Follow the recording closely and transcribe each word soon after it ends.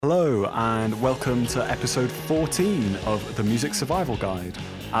Hello and welcome to episode 14 of the Music Survival Guide.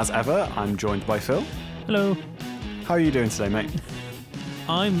 As ever, I'm joined by Phil. Hello. How are you doing today, mate?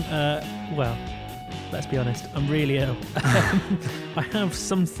 I'm, well, let's be honest, I'm really ill. I have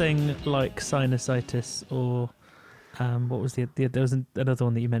something like sinusitis or, what was there was another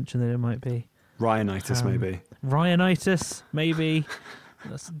one that you mentioned that it might be. Ryanitis, maybe. Ryanitis, maybe.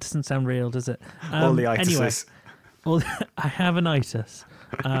 That doesn't sound real, does it? All the itises. Anyway, I have an itis,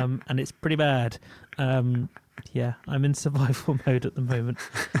 and it's pretty bad. Yeah, I'm in survival mode at the moment.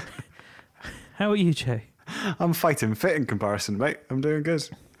 How are you, Joe? I'm fighting fit in comparison, mate. I'm doing good.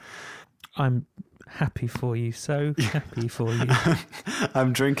 I'm happy for you, so happy for you.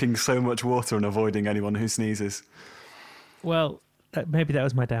 I'm drinking so much water and avoiding anyone who sneezes. Well, maybe that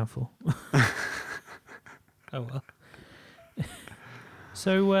was my downfall. Oh well.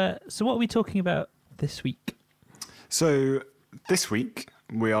 So what are we talking about this week? So this week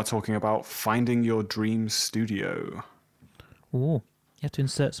we are talking about finding your dream studio. Oh, you have to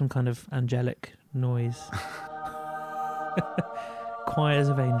insert some kind of angelic noise. Choirs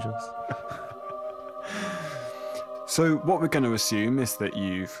of angels. So what we're going to assume is that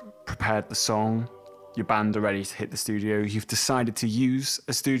you've prepared the song, your band are ready to hit the studio, you've decided to use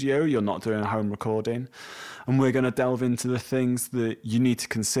a studio, you're not doing a home recording, and we're going to delve into the things that you need to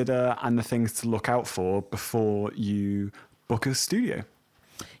consider and the things to look out for before you book a studio.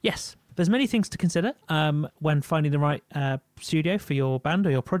 Yes, there's many things to consider when finding the right studio for your band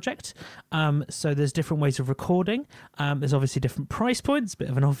or your project. So there's different ways of recording. There's obviously different price points, bit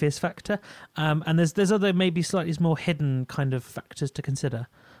of an obvious factor. And there's other maybe slightly more hidden kind of factors to consider.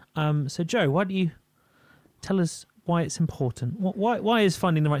 So Joe, why don't you tell us why it's important? Why is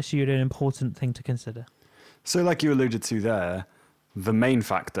finding the right studio an important thing to consider? So like you alluded to there, the main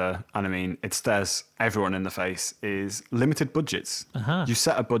factor, and I mean, it stares everyone in the face, is limited budgets. Uh-huh. You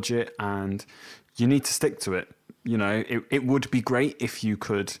set a budget and you need to stick to it. You know, it would be great if you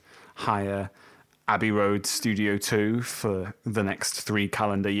could hire Abbey Road Studio 2 for the next 3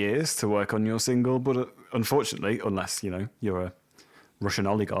 calendar years to work on your single, but unfortunately, unless, you know, you're a Russian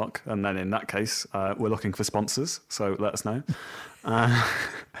oligarch, and then in that case, we're looking for sponsors, so let us know.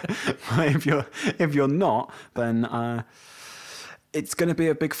 If you're not, then it's going to be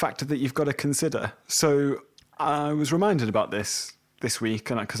a big factor that you've got to consider. So I was reminded about this week,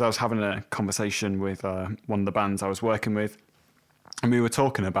 and because I was having a conversation with one of the bands I was working with, and we were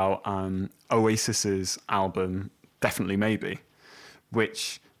talking about Oasis's album Definitely Maybe,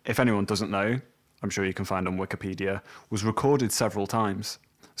 which, if anyone doesn't know, I'm sure you can find on Wikipedia, was recorded several times.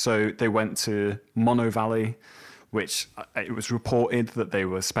 So they went to Mono Valley, which it was reported that they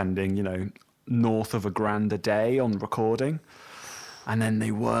were spending, you know, north of $1,000 a day on recording. And then they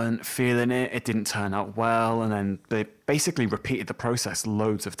weren't feeling it. It didn't turn out well. And then they basically repeated the process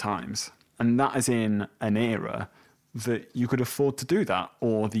loads of times. And that is in an era that you could afford to do that,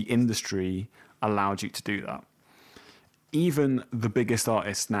 or the industry allowed you to do that. Even the biggest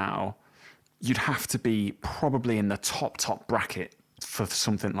artists now, you'd have to be probably in the top bracket for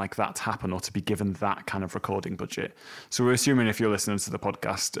something like that to happen, or to be given that kind of recording budget. So we're assuming if you're listening to the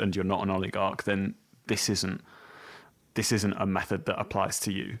podcast and you're not an oligarch, then this isn't a method that applies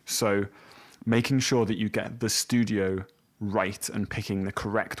to you. So making sure that you get the studio right and picking the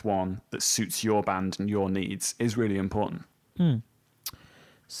correct one that suits your band and your needs is really important.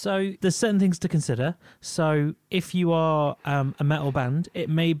 So there's certain things to consider. So if you are a metal band, it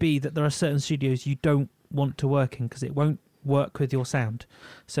may be that there are certain studios you don't want to work in because it won't work with your sound.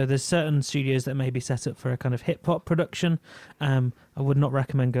 So there's certain studios that may be set up for a kind of hip-hop production. I would not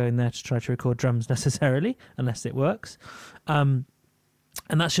recommend going there to try to record drums necessarily, unless it works. And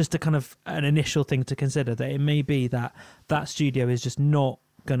that's just a kind of an initial thing to consider, that it may be that that studio is just not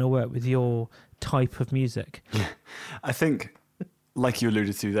going to work with your type of music. I think, like you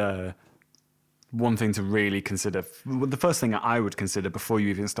alluded to there, one thing to really consider, the first thing I would consider before you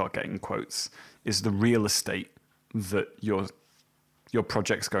even start getting quotes, is the real estate that your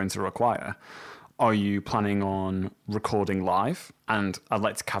project's going to require. Are you planning on recording live? And I'd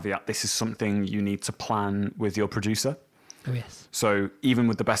like to caveat, this is something you need to plan with your producer. Oh, yes. So even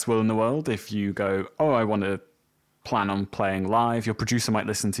with the best will in the world, if you go, I want to plan on playing live, your producer might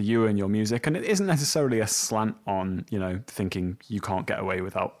listen to you and your music, and it isn't necessarily a slant on, you know, thinking you can't get away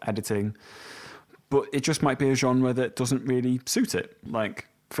without editing, but it just might be a genre that doesn't really suit it. Like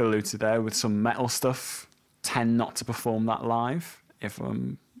Phil alluded there, with some metal stuff, tend not to perform that live, if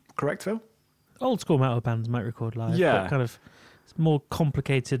I'm correct, Phil? Old school metal bands might record live. Yeah. But kind of more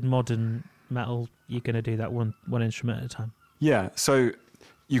complicated modern metal, you're going to do that one instrument at a time. Yeah, so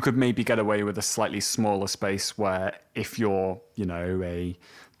you could maybe get away with a slightly smaller space where if you're, a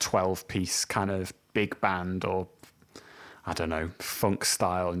 12-piece kind of big band or, I don't know, funk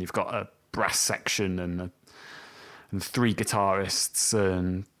style, and you've got a brass section and 3 guitarists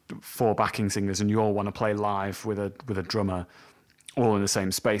and 4 backing singers, and you all want to play live with a drummer all in the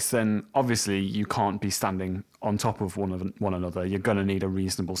same space, then obviously you can't be standing on top of one another. You're going to need a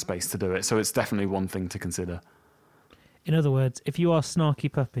reasonable space to do it. So it's definitely one thing to consider. In other words, if you are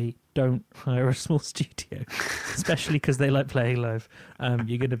Snarky Puppy, don't hire a small studio, especially because they like playing live.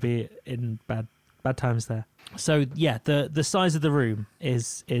 You're going to be in bad times there. So yeah, the size of the room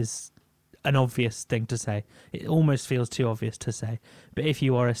is an obvious thing to say. It almost feels too obvious to say. But if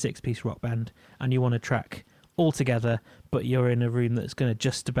you are a 6-piece rock band and you want to track all together, but you're in a room that's going to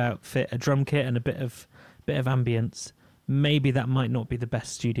just about fit a drum kit and a bit of ambience, maybe that might not be the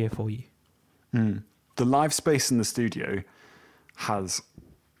best studio for you. The live space in the studio has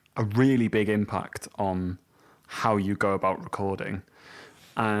a really big impact on how you go about recording,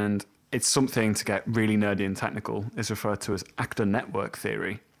 and it's something, to get really nerdy and technical, is referred to as actor network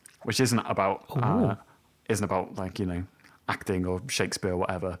theory, which isn't about acting or Shakespeare or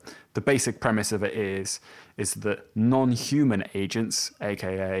whatever. The basic premise of it is that non-human agents,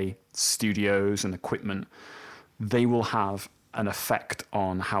 aka studios and equipment, they will have an effect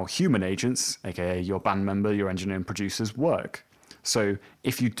on how human agents, aka your band member, your engineer and producers, work. So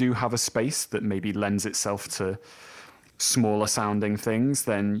if you do have a space that maybe lends itself to smaller sounding things,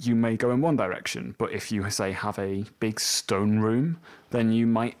 then you may go in one direction. But if you, say, have a big stone room, then you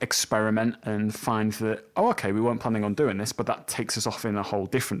might experiment and find that, we weren't planning on doing this, but that takes us off in a whole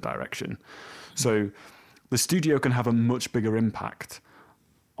different direction. So the studio can have a much bigger impact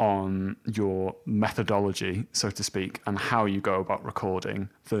on your methodology, so to speak, and how you go about recording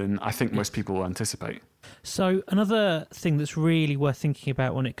than I think most people will anticipate. So another thing that's really worth thinking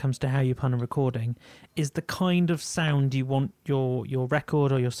about when it comes to how you plan on recording is the kind of sound you want your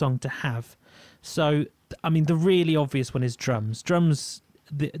record or your song to have. So, I mean, the really obvious one is drums. Drums,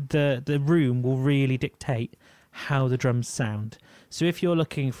 the room will really dictate how the drums sound. So if you're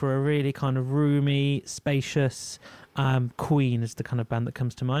looking for a really kind of roomy, spacious, Queen is the kind of band that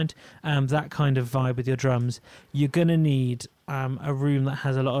comes to mind, that kind of vibe with your drums, you're going to need a room that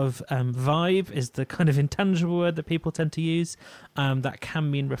has a lot of vibe, is the kind of intangible word that people tend to use. That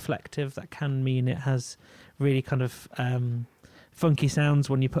can mean reflective, that can mean it has really kind of funky sounds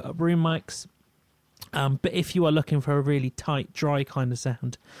when you put up room mics. But if you are looking for a really tight, dry kind of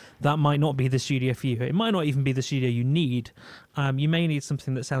sound, that might not be the studio for you. It might not even be the studio you need. You may need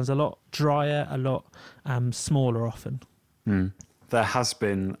something that sounds a lot drier, a lot smaller often. There has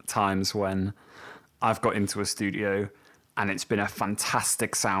been times when I've got into a studio and it's been a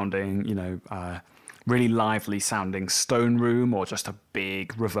fantastic sounding, really lively sounding stone room or just a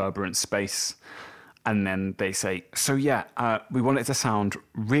big reverberant space. And then they say, we want it to sound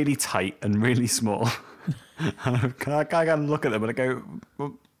really tight and really small. I gotta look at them and I go,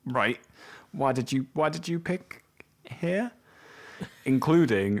 well, right, why did you pick here?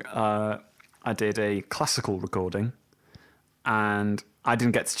 Including, I did a classical recording and I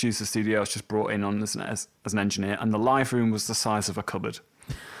didn't get to choose the studio. I was just brought in on as an engineer, and the live room was the size of a cupboard.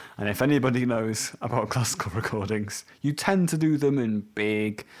 And if anybody knows about classical recordings, you tend to do them in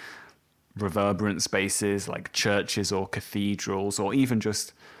big, reverberant spaces like churches or cathedrals, or even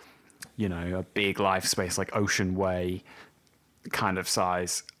just, a big live space like Ocean Way kind of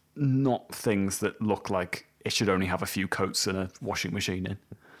size, not things that look like it should only have a few coats and a washing machine in.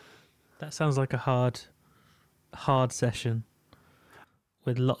 That sounds like a hard session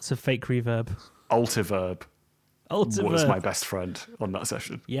with lots of fake reverb. Altiverb was my best friend on that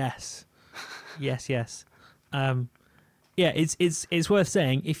session. Yes. Yeah, it's worth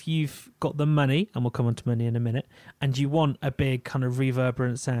saying, if you've got the money, and we'll come on to money in a minute, and you want a big kind of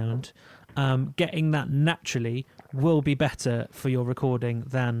reverberant sound, getting that naturally will be better for your recording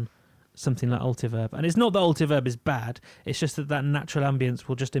than something like Altiverb. And it's not that Altiverb is bad, it's just that natural ambience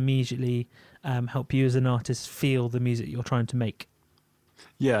will just immediately help you as an artist feel the music you're trying to make.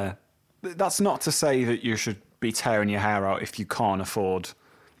 Yeah, that's not to say that you should be tearing your hair out if you can't afford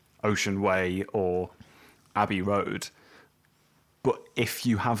Ocean Way or Abbey Road. But if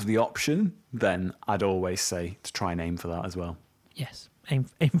you have the option, then I'd always say to try and aim for that as well. Yes, aim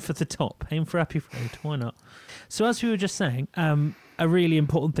for the top. Aim for Abbey Road. Why not? So as we were just saying, a really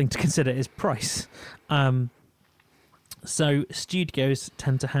important thing to consider is price. So studios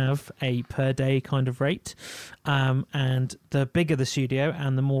tend to have a per day kind of rate, and the bigger the studio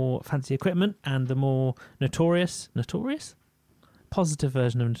and the more fancy equipment and the more notorious, positive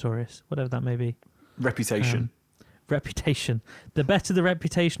version of notorious, whatever that may be. Reputation. reputation. The better the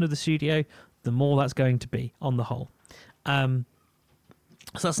reputation of the studio, the more that's going to be on the whole.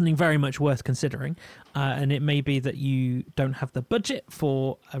 So that's something very much worth considering. And it may be that you don't have the budget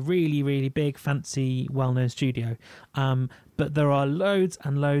for a really, really big, fancy, well-known studio. But there are loads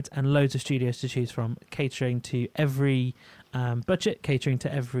and loads and loads of studios to choose from, catering to every budget, catering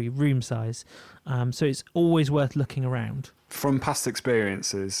to every room size. So it's always worth looking around. From past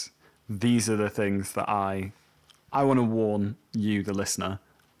experiences, these are the things that I want to warn you, the listener,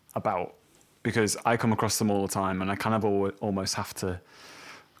 about, because I come across them all the time, and I kind of almost have to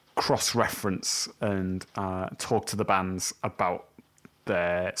cross-reference and talk to the bands about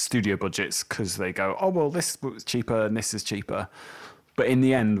their studio budgets, because they go, oh, well, this was cheaper and this is cheaper. But in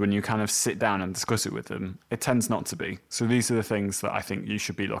the end, when you kind of sit down and discuss it with them, it tends not to be. So these are the things that I think you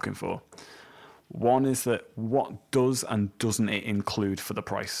should be looking for. One is that what does and doesn't it include for the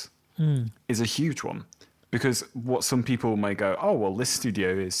price is a huge one. Because what some people may go, oh, well, this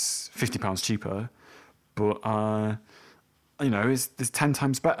studio is £50 cheaper, but, is 10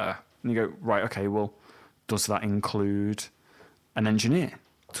 times better. And you go, right, okay, well, does that include an engineer?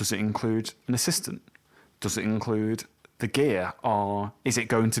 Does it include an assistant? Does it include the gear? Or is it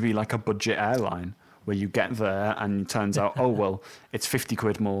going to be like a budget airline where you get there and it turns out, oh, well, it's 50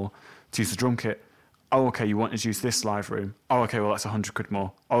 quid more to use the drum kit. Oh, okay, you wanted to use this live room. Oh, okay, well, that's 100 quid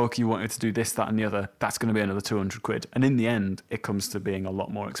more. Oh, okay, you wanted to do this, that, and the other. That's going to be another 200 quid. And in the end, it comes to being a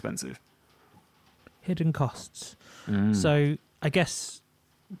lot more expensive. Hidden costs. So I guess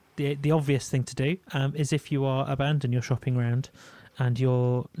the obvious thing to do is, if you are a band and you're shopping around and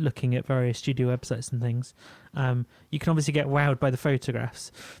you're looking at various studio websites and things, you can obviously get wowed by the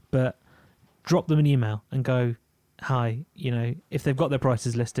photographs, but drop them an email and go, hi, if they've got their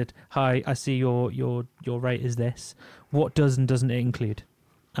prices listed, hi, I see your rate is this. What does and doesn't it include?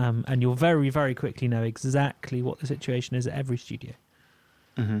 And you'll very, very quickly know exactly what the situation is at every studio.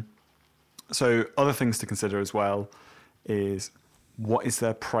 Mm-hmm. So other things to consider as well is, what is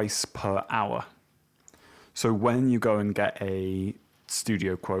their price per hour? So when you go and get a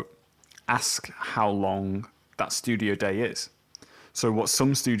studio quote, ask how long that studio day is. So what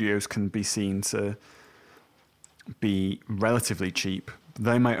some studios can be seen to be relatively cheap,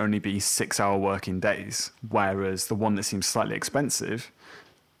 they might only be 6-hour working days, whereas the one that seems slightly expensive,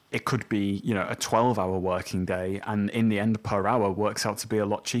 it could be, a 12-hour working day, and in the end per hour works out to be a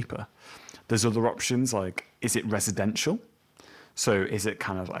lot cheaper. There's other options, like, is it residential? So is it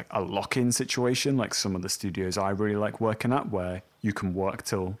kind of like a lock-in situation, like some of the studios I really like working at, where you can work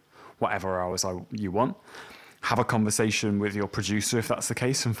till whatever hours you want? Have a conversation with your producer if that's the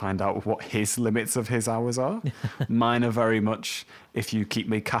case, and find out what his limits of his hours are. Mine are very much, if you keep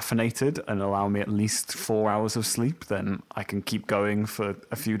me caffeinated and allow me at least 4 hours of sleep, then I can keep going for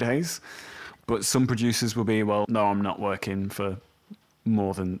a few days. But some producers will be, well, no, I'm not working for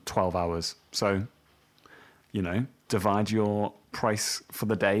more than 12 hours. So, divide your price for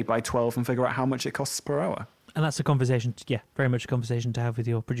the day by 12 and figure out how much it costs per hour. And that's a conversation, very much a conversation to have with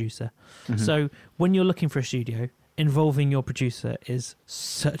your producer. Mm-hmm. So when you're looking for a studio, involving your producer is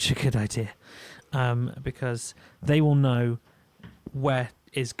such a good idea, because they will know where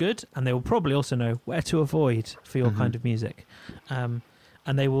is good, and they will probably also know where to avoid for your kind of music. And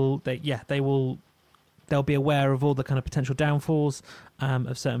they'll be aware of all the kind of potential downfalls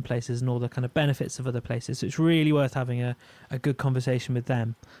of certain places and all the kind of benefits of other places. So it's really worth having a good conversation with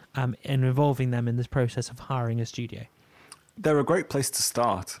them and involving them in this process of hiring a studio. They're a great place to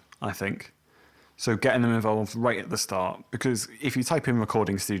start, I think. So getting them involved right at the start, because if you type in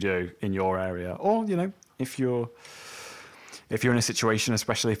recording studio in your area, or, if you're in a situation,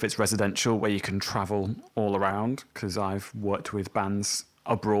 especially if it's residential, where you can travel all around, because I've worked with bands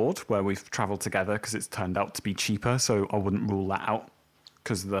abroad where we've traveled together because it's turned out to be cheaper, so I wouldn't rule that out,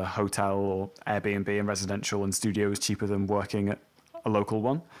 because the hotel or Airbnb and residential and studio is cheaper than working at a local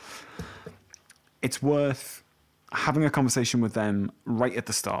one. It's worth having a conversation with them right at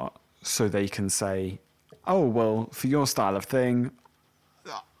the start, so they can say, oh, well, for your style of thing,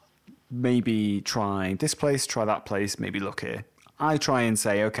 maybe try this place, try that place, maybe look here. I try and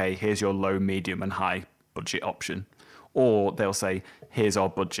say, okay, here's your low, medium and high budget option. Or they'll say, here's our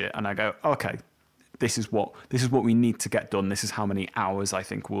budget. And I go, okay, this is what we need to get done. This is how many hours I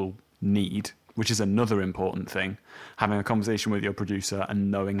think we'll need, which is another important thing. Having a conversation with your producer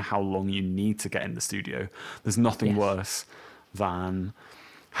and knowing how long you need to get in the studio. There's nothing worse than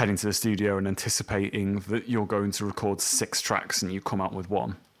heading to the studio and anticipating that you're going to record 6 tracks and you come out with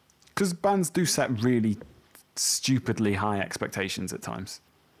 1. Because bands do set really stupidly high expectations at times.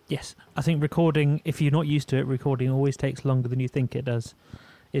 Yes, I think recording, if you're not used to it, recording always takes longer than you think it does.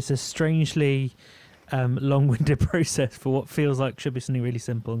 It's a strangely long-winded process for what feels like should be something really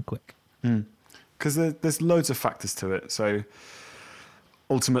simple and quick. Because there's loads of factors to it. So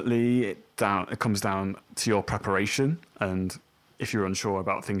ultimately, it comes down to your preparation. And if you're unsure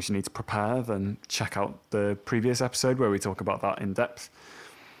about things you need to prepare, then check out the previous episode where we talk about that in depth.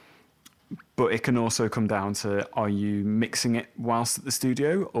 But it can also come down to, are you mixing it whilst at the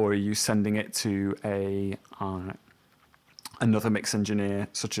studio, or are you sending it to another mix engineer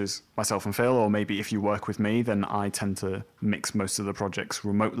such as myself and Phil? Or maybe if you work with me, then I tend to mix most of the projects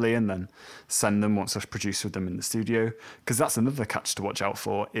remotely and then send them once I've produced with them in the studio. Because that's another catch to watch out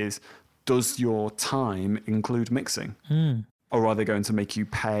for, is does your time include mixing? Or are they going to make you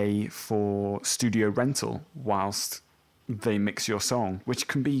pay for studio rental whilst they mix your song, which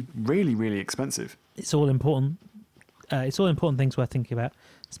can be really, really expensive? It's all important. It's all important things worth thinking about,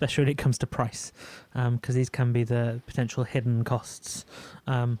 especially when it comes to price, because these can be the potential hidden costs.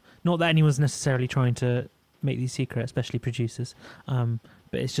 Not that anyone's necessarily trying to make these secret, especially producers, but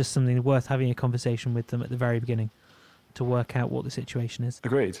it's just something worth having a conversation with them at the very beginning to work out what the situation is.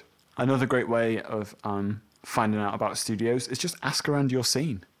 Agreed. Another great way of finding out about studios is just ask around your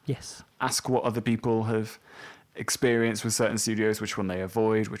scene. Yes. Ask what other people have experienced with certain studios, which one they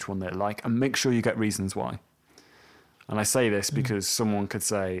avoid, which one they like, and make sure you get reasons why. And I say this because someone could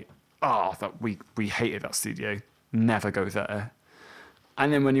say, that we hated that studio, never go there.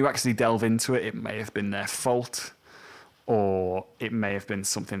 And then when you actually delve into it, it may have been their fault, or it may have been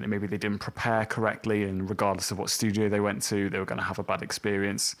something that maybe they didn't prepare correctly, and regardless of what studio they went to, they were going to have a bad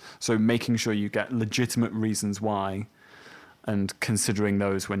experience. So making sure you get legitimate reasons why, and considering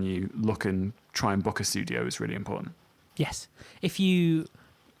those when you look and try and book a studio is really important. Yes. If you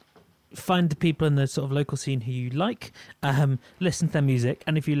find the people in the sort of local scene who you like, listen to their music,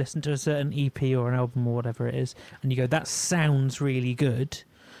 and if you listen to a certain EP or an album or whatever it is, and you go, that sounds really good,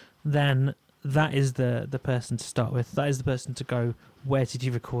 then that is the person to start with. That is the person to go, where did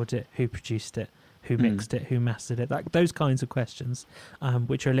you record it? Who produced it? Who mixed it? Who mastered it? Those kinds of questions,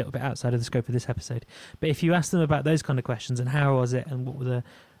 which are a little bit outside of the scope of this episode. But if you ask them about those kind of questions and how was it and what were the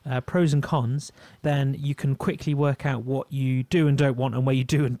pros and cons, then you can quickly work out what you do and don't want and where you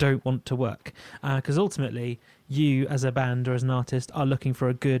do and don't want to work. Because ultimately, you as a band or as an artist are looking for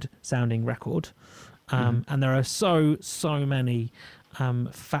a good sounding record. And there are so many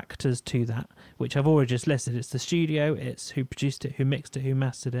factors to that, which I've already just listed. It's the studio, it's who produced it, who mixed it, who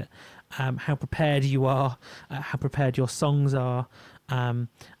mastered it, how prepared you are, how prepared your songs are,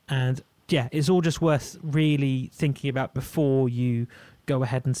 and yeah, it's all just worth really thinking about before you go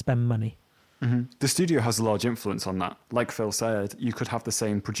ahead and spend money. The studio has a large influence on that. Like Phil said, you could have the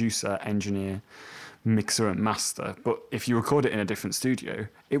same producer, engineer, mixer and master, but if you record it in a different studio,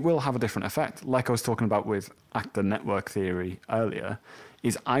 it will have a different effect. Like I was talking about with actor network theory earlier,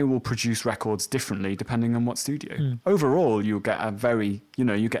 is I will produce records differently depending on what studio. Overall, you'll get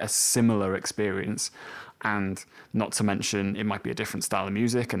you get a similar experience, and not to mention it might be a different style of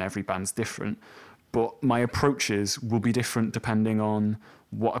music and every band's different, but my approaches will be different depending on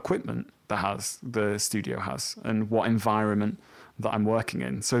what equipment the studio has and what environment that I'm working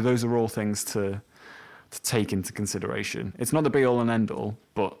in. So those are all things to take into consideration. It's not the be all and end all,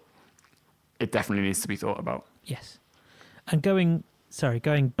 but it definitely needs to be thought about. Yes. And going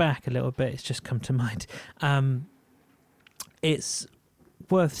back a little bit, it's just come to mind. It's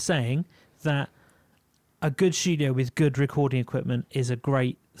worth saying that a good studio with good recording equipment is a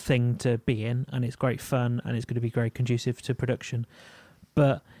great thing to be in, and it's great fun, and it's going to be very conducive to production.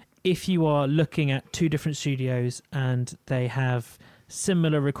 But if you are looking at two different studios and they have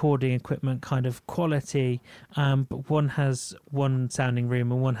similar recording equipment kind of quality, but one has one sounding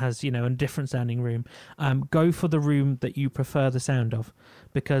room and one has a different sounding room, go for the room that you prefer the sound of,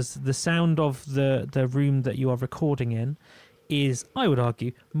 because the sound of the room that you are recording in is, I would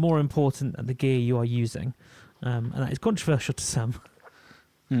argue, more important than the gear you are using, and that is controversial to some.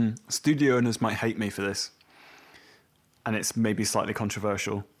 Studio owners might hate me for this, and it's maybe slightly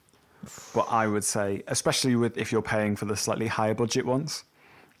controversial. But I would say, especially if you're paying for the slightly higher budget ones,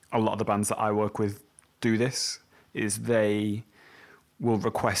 a lot of the bands that I work with do this, is they will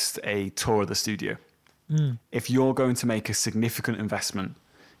request a tour of the studio. If you're going to make a significant investment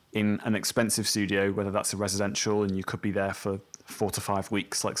in an expensive studio, whether that's a residential and you could be there for 4 to 5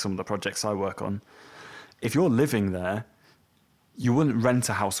 weeks, like some of the projects I work on, if you're living there, you wouldn't rent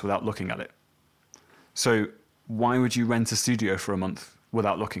a house without looking at it. So why would you rent a studio for a month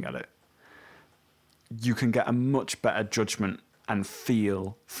without looking at it? You can get a much better judgment and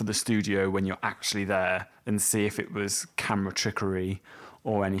feel for the studio when you're actually there and see if it was camera trickery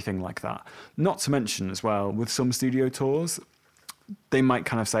or anything like that. Not to mention as well, with some studio tours, they might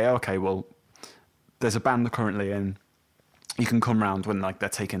kind of say, okay, well, there's a band currently in. You can come round when like they're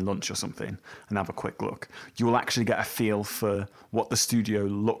taking lunch or something and have a quick look. You will actually get a feel for what the studio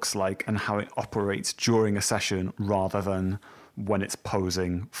looks like and how it operates during a session rather than when it's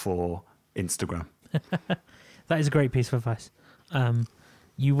posing for Instagram. That is a great piece of advice.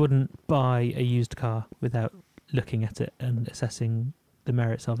 You wouldn't buy a used car without looking at it and assessing the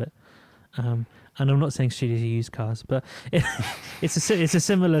merits of it. And I'm not saying studios use cars, but it's a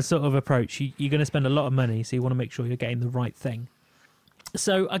similar sort of approach. You're going to spend a lot of money, so you want to make sure you're getting the right thing.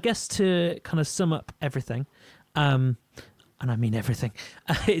 So I guess to kind of sum up everything, and I mean everything,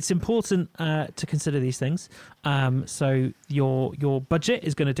 it's important to consider these things. So your budget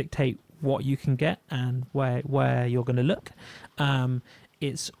is going to dictate what you can get and where you're going to look.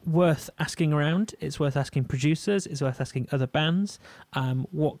 It's worth asking around. It's worth asking producers. It's worth asking other bands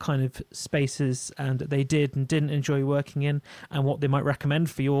what kind of spaces and they did and didn't enjoy working in, and what they might recommend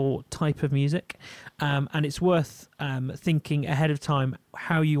for your type of music. And it's worth thinking ahead of time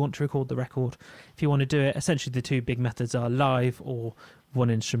how you want to record the record. If you want to do it, essentially the two big methods are live or one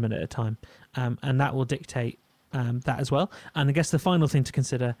instrument at a time, and that will dictate that as well. And I guess the final thing to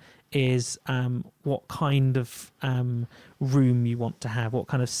consider is what kind of room you want to have, what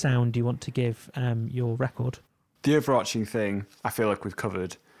kind of sound you want to give your record. The overarching thing I feel like we've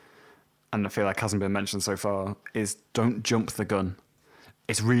covered, and I feel like hasn't been mentioned so far, is don't jump the gun.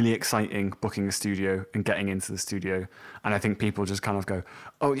 It's really exciting booking a studio and getting into the studio, and I think people just kind of go,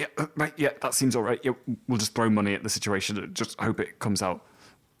 oh yeah, right, yeah, that seems all right, yeah, we'll just throw money at the situation, just hope it comes out,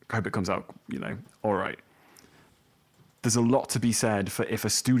 all right. There's a lot to be said for if a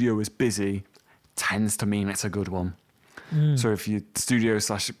studio is busy, tends to mean it's a good one. So if your studio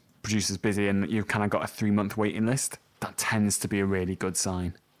 / producer's busy and you've kind of got a 3-month waiting list, that tends to be a really good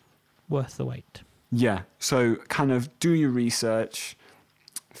sign. Worth the wait. Yeah. So kind of do your research,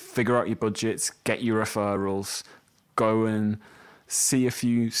 figure out your budgets, get your referrals, go and see a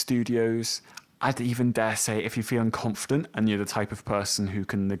few studios. I'd even dare say if you're feeling confident and you're the type of person who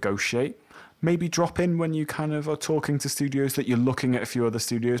can negotiate, maybe drop in when you kind of are talking to studios that you're looking at a few other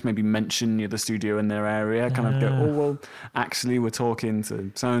studios, maybe mention you're the studio in their area, kind of go, oh, well, actually we're talking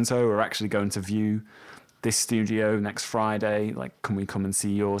to so-and-so, or actually going to view this studio next Friday, like, can we come and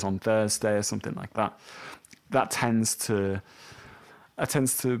see yours on Thursday or something like that? That tends to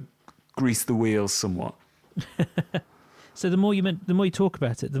grease the wheels somewhat. So the more you talk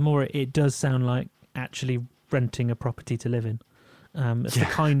about it, the more it does sound like actually renting a property to live in. It's the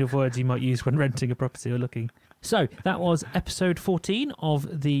kind of words you might use when renting a property or looking. So that was episode 14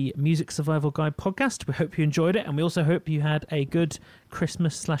 of the Music Survival Guide podcast. We hope you enjoyed it, and we also hope you had a good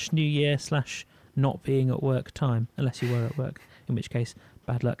Christmas / New Year / not being at work time, unless you were at work, in which case,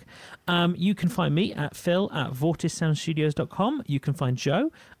 bad luck. You can find me at phil@vortissoundstudios.com. You can find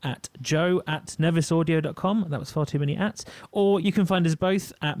Joe at joe@nevisaudio.com. That was far too many ats. Or you can find us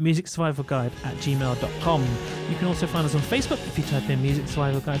both at musicsurvivalguide@gmail.com. You can also find us on Facebook if you type in Music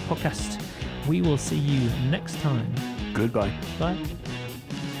Survival Guide Podcast. We will see you next time. Goodbye. Bye.